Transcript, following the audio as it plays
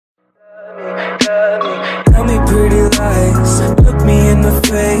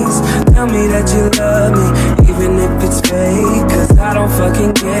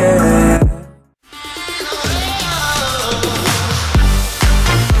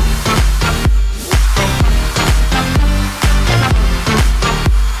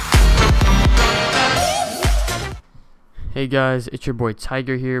Hey guys, it's your boy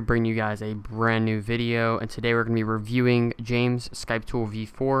Tiger here, bringing you guys a brand new video, and today we're going to be reviewing James Skype Tool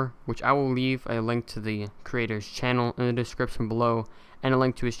V4, which I will leave a link to the creator's channel in the description below, and a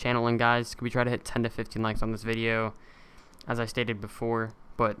link to his channel. And guys, we try to hit 10 to 15 likes on this video, as I stated before.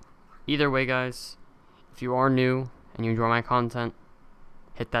 But either way guys, if you are new and you enjoy my content,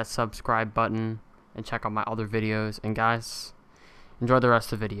 hit that subscribe button and check out my other videos. And guys, enjoy the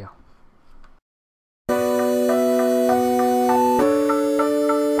rest of the video.